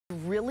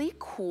Really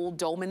cool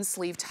Dolman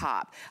sleeve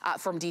top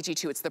from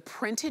DG2. It's the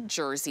printed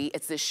jersey.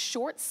 It's this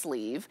short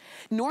sleeve.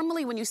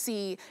 Normally when you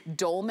see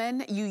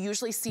Dolman, you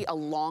usually see a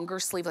longer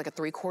sleeve, like a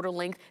 3/4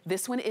 length.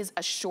 This one is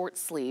a short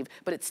sleeve,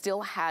 but it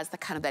still has the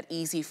kind of that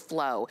easy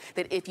flow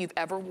that if you've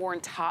ever worn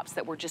tops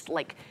that were just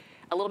like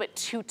a little bit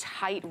too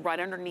tight right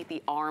underneath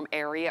the arm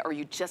area, or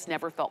you just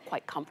never felt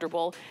quite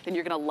comfortable, then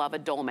you're gonna love a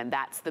Dolman.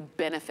 That's the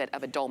benefit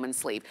of a Dolman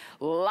sleeve.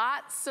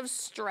 Lots of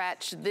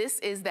stretch. This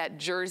is that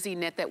jersey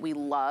knit that we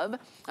love.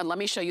 And let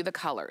me show you the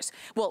colors.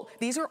 Well,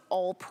 these are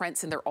all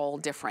prints and they're all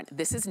different.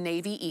 This is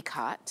navy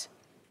ikat.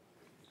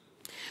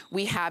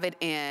 We have it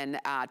in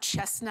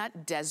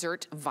chestnut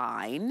desert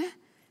vine.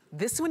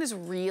 This one is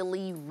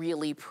really,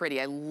 really pretty.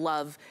 I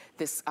love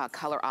this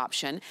color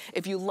option.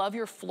 If you love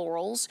your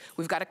florals,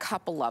 we've got a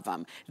couple of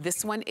them.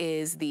 This one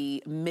is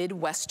the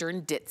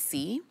Midwestern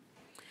Ditzy.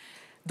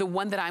 The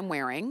one that I'm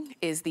wearing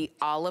is the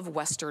Olive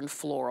Western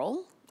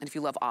Floral. And if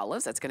you love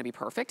olives, that's gonna be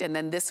perfect. And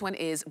then this one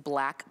is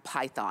Black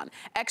Python.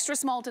 Extra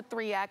small to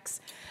 3X,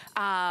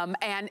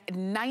 and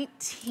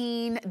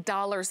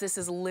 $19. This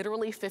is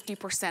literally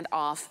 50%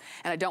 off,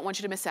 and I don't want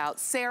you to miss out.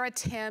 Sarah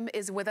Tim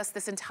is with us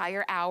this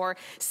entire hour.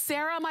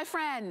 Sarah, my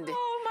friend.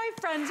 Oh, my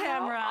friend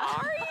Tamara.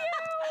 How are you?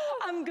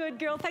 I'm good,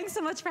 girl. Thanks so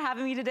much for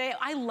having me today.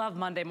 I love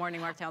Monday morning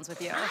markdowns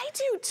with you. I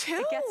do too.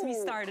 It gets me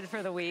started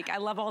for the week. I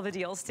love all the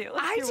deals too.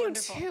 I do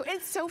too.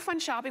 It's so fun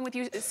shopping with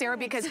you, Sarah,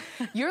 because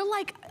you're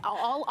like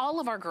all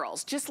of our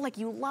girls. Just like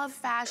you love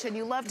fashion,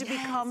 you love to be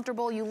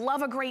comfortable, you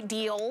love a great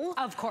deal.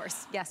 Of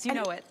course, yes, you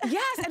know it.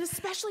 Yes, and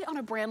especially on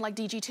a brand like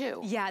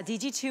DG2. Yeah,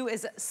 DG2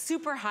 is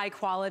super high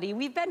quality.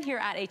 We've been here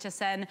at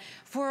HSN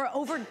for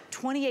over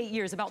 28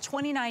 years, about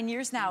 29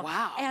 years now.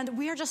 Wow. And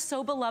we are just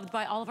so beloved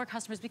by all of our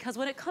customers because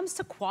when it comes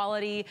to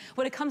quality,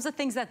 when it comes to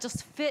things that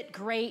just fit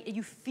great,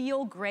 you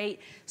feel great,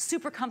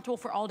 super comfortable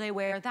for all day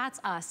wear, that's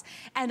us.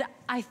 And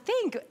I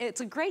think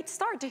it's a great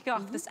start to kick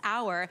off this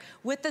hour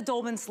with the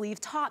Dolman sleeve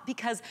top,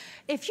 because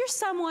if you're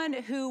someone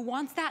who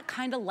wants that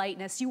kind of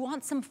lightness, you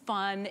want some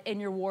fun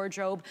in your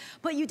wardrobe,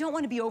 but you don't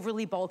want to be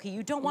overly bulky,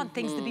 you don't want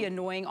things to be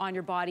annoying on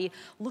your body,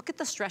 look at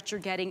the stretch you're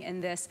getting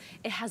in this.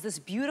 It has this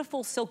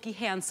beautiful silky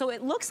hand, so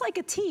it looks like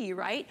a tee,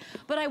 right?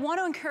 But I want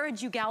to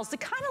encourage you gals to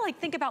kind of like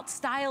think about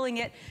styling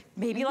it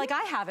maybe like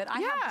I have it.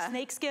 I have the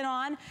snakeskin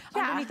on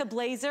underneath a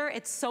blazer.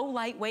 It's so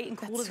lightweight and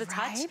cool to the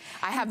touch.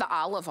 I have the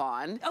olive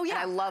on. Oh yeah.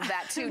 And I love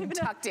that too,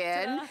 tucked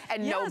in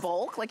and no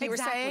bulk, like you were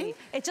saying.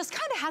 It just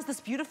kind of has this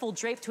beautiful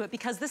drape to it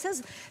because this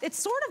is, it's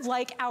sort of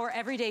like our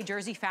everyday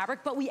jersey fabric,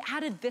 but we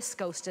added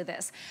viscose to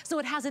this. So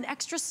it has an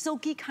extra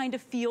silky kind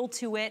of feel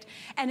to it,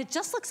 and it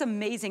just looks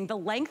amazing. The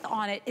length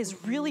on it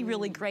is really,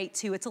 really great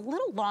too. It's a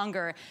little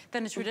longer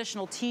than a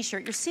traditional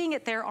t-shirt. You're seeing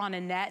it there on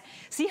a net.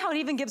 See how it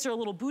even gives her a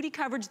little booty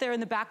coverage there in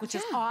the back, which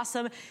is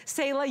awesome.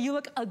 Sayla, you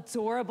look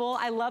adorable.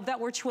 I love that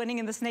we're twinning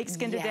in the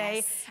snakeskin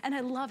today. And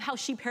I love how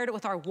she paired it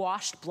with our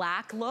washed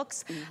black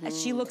looks. And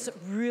she looks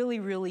really,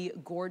 really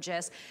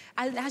gorgeous.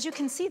 And as you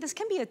can see, this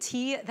can be a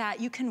tee that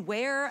you can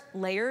wear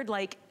layered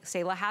like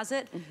Sayla has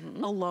it,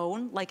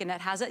 alone, like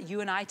Annette has it.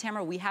 You and I,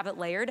 Tamara, we have it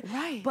layered.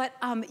 Right. But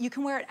you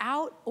can wear it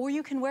out, or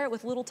you can wear it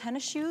with little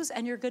tennis shoes,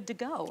 and you're good to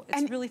go.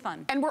 It's really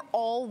fun. And we're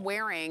all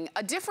wearing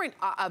a different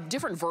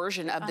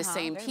version of the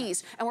same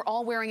piece, and we're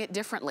all wearing it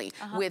differently,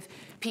 with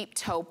peep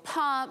toe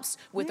pumps,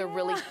 with a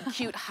really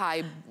cute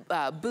high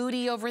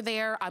booty over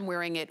there. I'm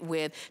wearing it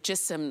with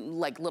just some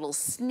like little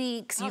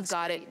sneaks. You've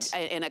got it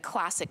in a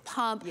classic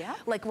pump.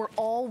 Like we're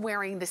all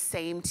wearing the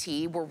same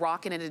tee. We're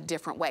rocking it a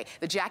different way.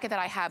 The jacket that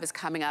I have is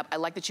coming up. I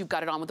like that you've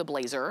got it on with a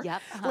blazer.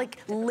 Like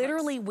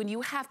literally when you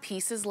have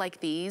pieces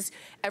like these,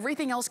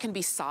 everything else can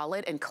be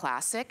solid and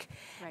classic.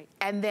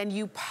 And then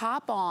you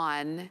pop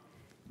on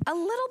a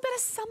little bit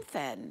of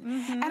something.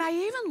 And I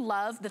even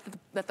love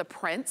that the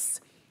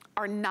prints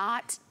are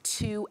not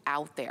too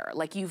out there.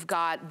 Like you've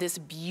got this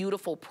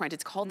beautiful print.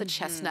 It's called the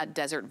Chestnut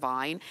Desert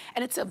Vine,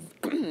 and it's a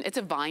it's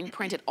a vine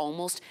print. It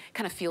almost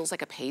kind of feels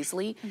like a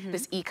paisley.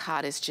 This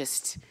ikat is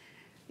just,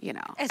 you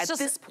know, it's at just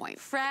this point,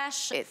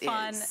 fresh,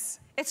 fun.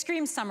 It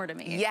screams summer to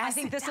me. Yes, I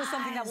think this is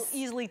something that will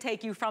easily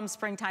take you from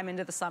springtime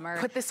into the summer.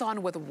 Put this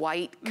on with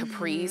white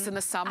capris in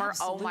the summer.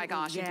 Oh my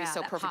gosh, you'd be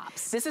so perfect.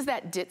 Pops. This is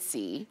that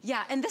ditzy.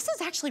 Yeah, and this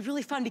is actually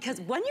really fun because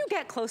when you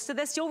get close to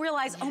this, you'll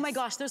realize, oh my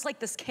gosh, there's like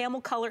this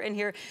camel color in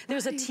here.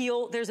 There's a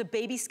teal, there's a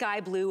baby sky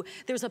blue,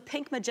 there's a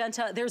pink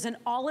magenta, there's an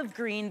olive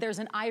green, there's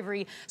an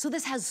ivory. So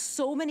this has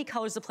so many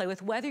colors to play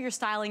with, whether you're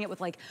styling it with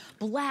like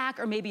black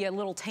or maybe a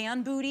little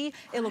tan booty,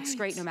 it looks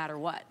great no matter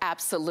what.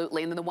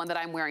 Absolutely, and then the one that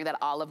I'm wearing, that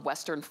olive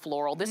western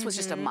floral, this was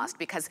just a must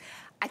because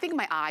I think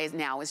my eye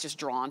now is just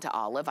drawn to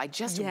olive. I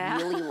just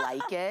really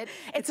like it.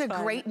 It's a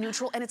great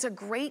neutral, and it's a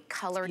great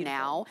color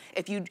now.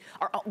 If you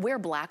wear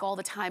black all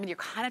the time and you're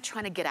kind of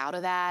trying to get out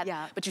of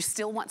that, but you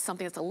still want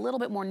something that's a little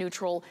bit more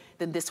neutral,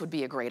 then this would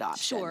be a great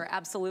option. Sure,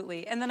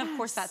 absolutely. And then of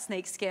course that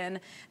snake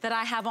skin that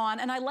I have on,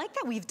 and I like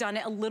that we've done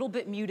it a little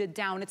bit muted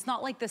down. It's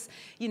not like this,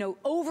 you know,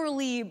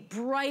 overly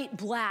bright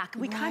black.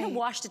 We kind of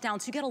washed it down,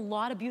 so you get a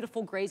lot of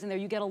beautiful grays in there.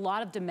 You get a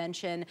lot of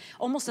dimension,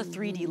 almost a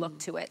 3D look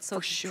to it.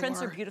 So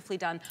prints are beautifully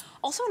done.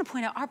 also want to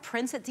point out our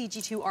prints at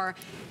DG2 are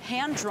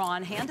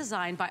hand-drawn,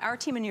 hand-designed by our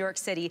team in New York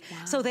City.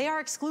 Wow. So they are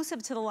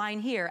exclusive to the line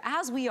here,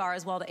 as we are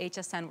as well to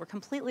HSN. We're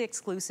completely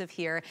exclusive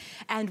here.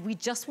 And we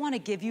just want to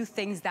give you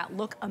things that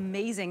look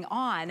amazing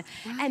on.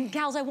 Right. And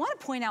gals, I want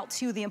to point out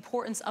too the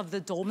importance of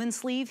the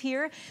DolmanSleeve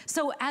here.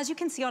 So as you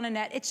can see on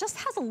Annette, it just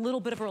has a little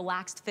bit of a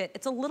relaxed fit.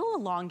 It's a little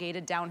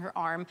elongated down her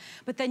arm,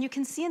 but then you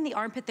can see in the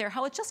armpit there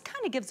how it just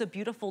kind of gives a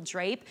beautiful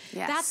drape.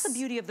 Yes. That's the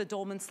beauty of the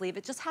DolmanSleeve.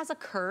 It just has a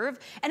curve,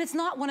 and it's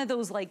not one of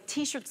those like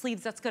t-shirt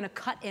sleeves that's gonna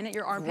cut in at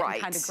your armpit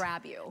and kind of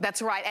grab you.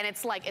 That's right, and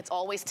it's like, it's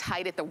always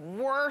tight at the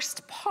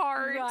worst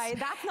part. Right,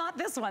 that's not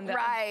this one though.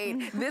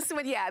 Right, this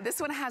one, yeah, this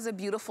one has a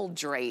beautiful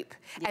drape,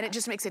 and it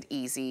just makes it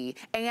easy.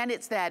 And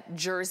it's that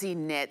jersey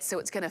knit, so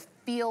it's gonna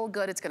feel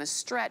good, it's gonna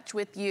stretch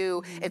with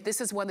you. If this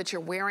is one that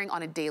you're wearing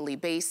on a daily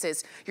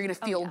basis, you're gonna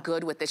feel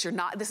good with this.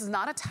 This is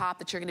not a top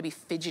that you're gonna be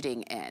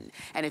fidgeting in.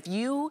 And if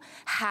you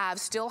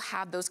still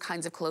have those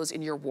kinds of clothes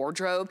in your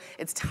wardrobe,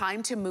 it's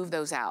time to move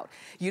those out.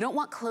 You don't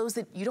want clothes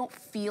that you don't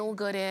feel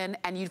good in,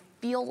 and you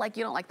feel like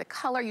you don't like the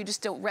color, you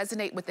just don't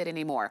resonate with it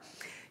anymore.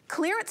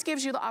 Clearance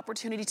gives you the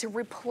opportunity to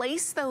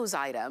replace those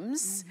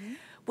items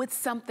with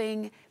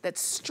something that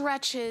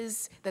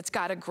stretches, that's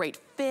got a great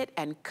fit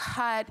and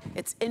cut,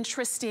 it's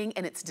interesting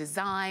in its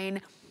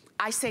design.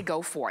 I say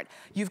go for it.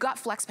 You've got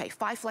FlexPay,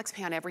 5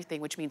 FlexPay on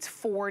everything, which means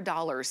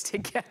 $4 to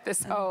get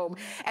this home.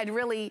 And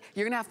really,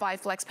 you're gonna have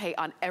 5 FlexPay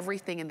on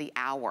everything in the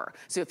hour.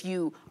 So if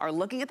you are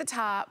looking at the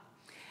top,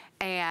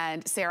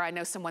 and Sarah, I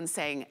know someone's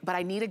saying, but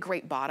I need a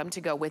great bottom to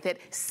go with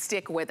it,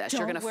 stick with us.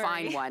 You're gonna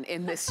find one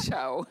in this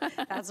show.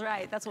 That's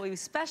right, that's what we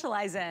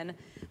specialize in.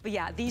 But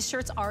yeah, these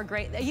shirts are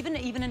great. Even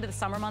into the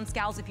summer months,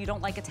 gals, if you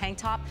don't like a tank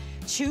top,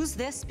 choose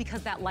this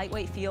because that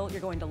lightweight feel, you're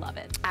going to love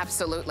it.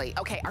 Absolutely.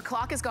 Okay, our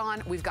clock is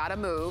gone. We've got to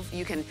move.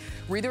 You can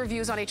read the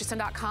reviews on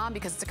hsn.com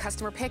because it's a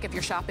customer pick if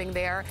you're shopping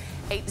there.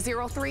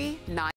 803-9